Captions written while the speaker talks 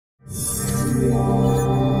Hey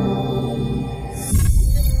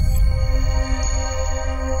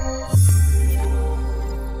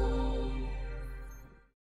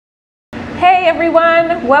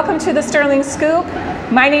everyone, welcome to the Sterling Scoop.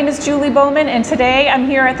 My name is Julie Bowman, and today I'm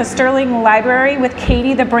here at the Sterling Library with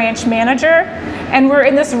Katie, the branch manager, and we're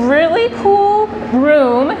in this really cool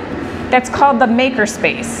room that's called the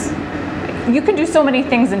Makerspace. You can do so many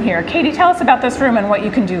things in here. Katie, tell us about this room and what you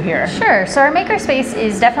can do here. Sure. So our Makerspace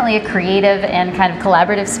is definitely a creative and kind of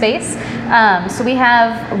collaborative space. So we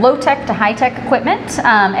have low-tech to high-tech equipment,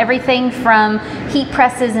 everything from heat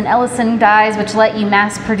presses and Ellison dies, which let you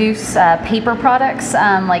mass-produce paper products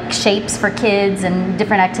like shapes for kids and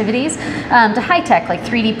different activities, to high-tech like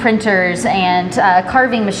 3D printers and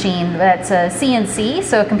carving machine that's a CNC,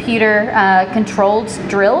 so a computer-controlled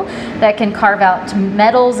drill that can carve out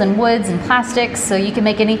metals and woods and plastics, so you can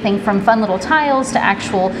make anything from fun little tiles to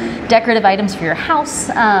actual decorative items for your house.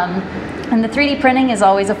 And the 3D printing is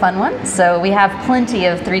always a fun one, so we have plenty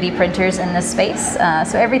of 3D printers in this space,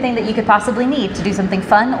 so everything that you could possibly need to do something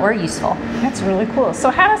fun or useful. That's really cool. So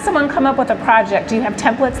how does someone come up with a project? Do you have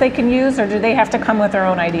templates they can use, or do they have to come with their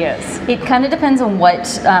own ideas? It kind of depends on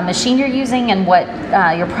what machine you're using and what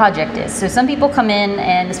your project is. So some people come in,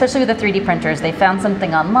 and especially with the 3D printers, they found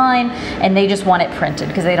something online and they just want it printed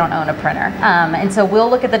because they don't own a printer. And so we'll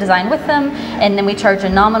look at the design with them, and then we charge a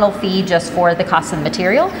nominal fee just for the cost of the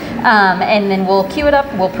material. And then we'll queue it up,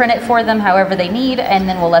 we'll print it for them however they need, and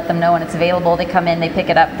then we'll let them know when it's available. They come in, they pick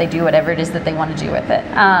it up, they do whatever it is that they want to do with it.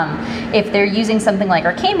 If they're using something like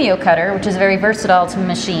our Cameo cutter, which is very versatile to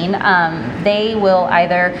machine, they will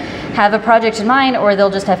either have a project in mind, or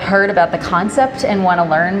they'll just have heard about the concept and want to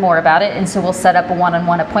learn more about it, and so we'll set up a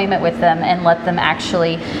one-on-one appointment with them and let them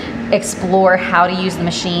actually explore how to use the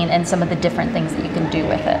machine and some of the different things that you can do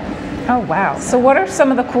with it. Oh wow. So what are some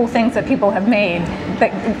of the cool things that people have made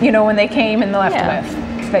that, you know, when they came and left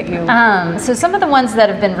with that you... So some of the ones that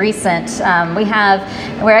have been recent,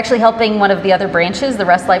 we're actually helping one of the other branches, the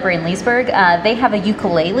Russ Library in Leesburg. They have a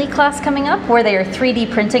ukulele class coming up where they are 3D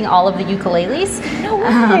printing all of the ukuleles. No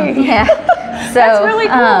way. Yeah. So, that's really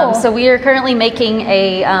cool. So we are currently making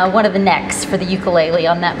a one of the necks for the ukulele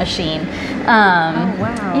on that machine. Oh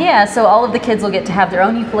wow. Yeah, so all of the kids will get to have their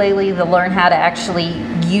own ukulele. They'll learn how to actually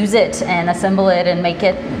use it and assemble it and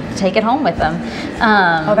take it home with them.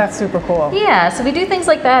 Oh, that's super cool. Yeah, so we do things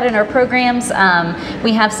like that in our programs.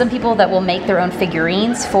 We have some people that will make their own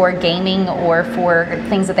figurines for gaming or for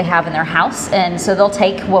things that they have in their house, and so they'll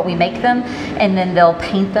take what we make them and then they'll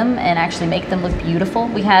paint them and actually make them look beautiful.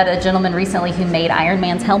 We had a gentleman recently who made Iron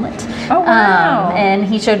Man's helmet. Oh wow. And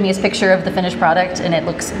he showed me his picture of the finished product, and it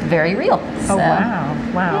looks very real. Oh wow.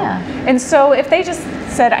 Wow. Yeah. And so if they just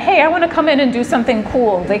said, hey, I want to come in and do something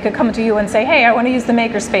cool, they could come to you and say, hey, I want to use the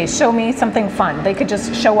Makerspace, show me something fun. They could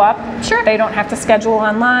just show up? Sure. They don't have to schedule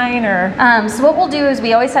online, or? So what we'll do is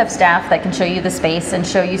we always have staff that can show you the space and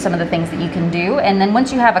show you some of the things that you can do, and then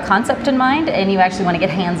once you have a concept in mind and you actually want to get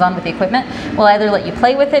hands-on with the equipment, we'll either let you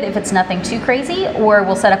play with it if it's nothing too crazy, or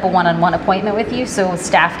we'll set up a one-on-one appointment with you, so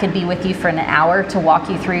staff can be with you for an hour to walk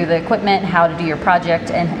you through the equipment, how to do your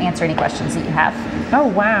project, and answer any questions that you have. Oh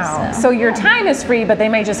wow. So your time is free, but they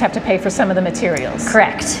may just have to pay for some of the materials.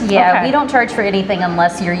 Correct. Yeah, Okay. we don't charge for anything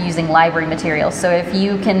unless you're using library materials. So if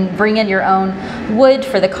you can bring in your own wood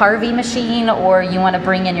for the carving machine, or you want to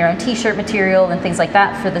bring in your own t-shirt material and things like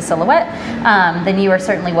that for the silhouette, then you are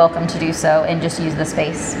certainly welcome to do so and just use the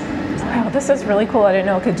space. Wow, this is really cool. I didn't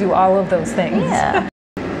know it could do all of those things. Yeah.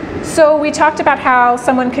 So we talked about how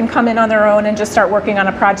someone can come in on their own and just start working on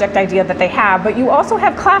a project idea that they have, but you also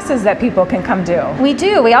have classes that people can come do. We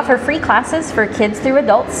do. We offer free classes for kids through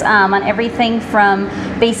adults on everything from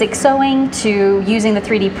basic sewing to using the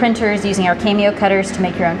 3D printers, using our Cameo cutters to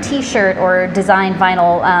make your own t-shirt, or design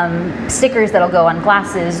vinyl stickers that'll go on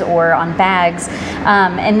glasses or on bags.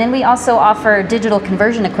 And then we also offer digital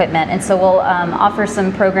conversion equipment, and so we'll offer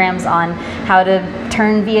some programs on how to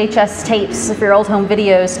turn VHS tapes for your old home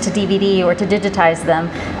videos to DVD or to digitize them.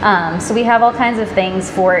 So we have all kinds of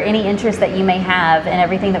things for any interest that you may have, and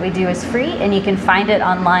everything that we do is free, and you can find it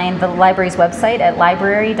online, the library's website at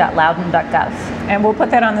library.loudoun.gov. And we'll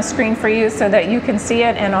put that on the screen for you so that you can see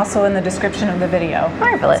it, and also in the description of the video.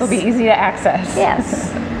 Marvelous. So it'll be easy to access.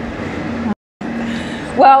 Yes.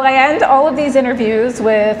 Well, I end all of these interviews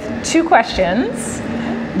with two questions.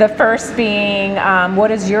 The first being,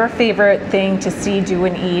 what is your favorite thing to see, do,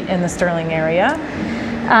 and eat in the Sterling area?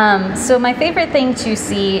 So my favorite thing to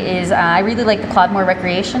see is I really like the Clodmore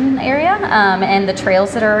Recreation area and the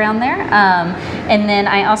trails that are around there. And then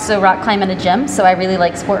I also rock climb in a gym, so I really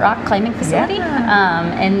like Sport Rock climbing facility.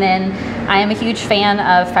 Yeah. And then I am a huge fan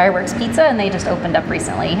of Fireworks Pizza, and they just opened up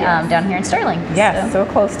recently down here in Sterling. Yes, so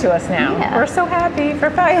close to us now. Yeah. We're so happy for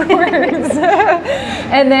fireworks.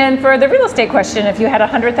 And then for the real estate question, if you had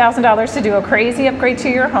 $100,000 to do a crazy upgrade to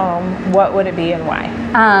your home, what would it be and why?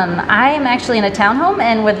 I am actually in a townhome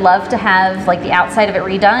and would love to have like the outside of it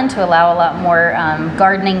redone to allow a lot more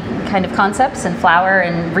gardening kind of concepts and flower,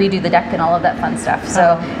 and redo the deck and all of that fun stuff.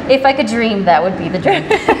 So if I could dream, that would be the dream.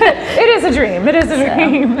 It is a dream. It is a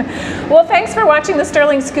dream. Well, thanks for watching the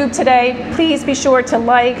Sterling Scoop today. Please be sure to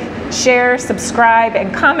like, share, subscribe,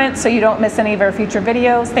 and comment so you don't miss any of our future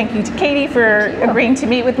videos. Thank you to Katie for agreeing to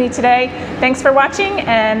meet with me today. Thanks for watching,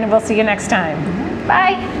 and we'll see you next time.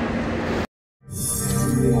 Bye.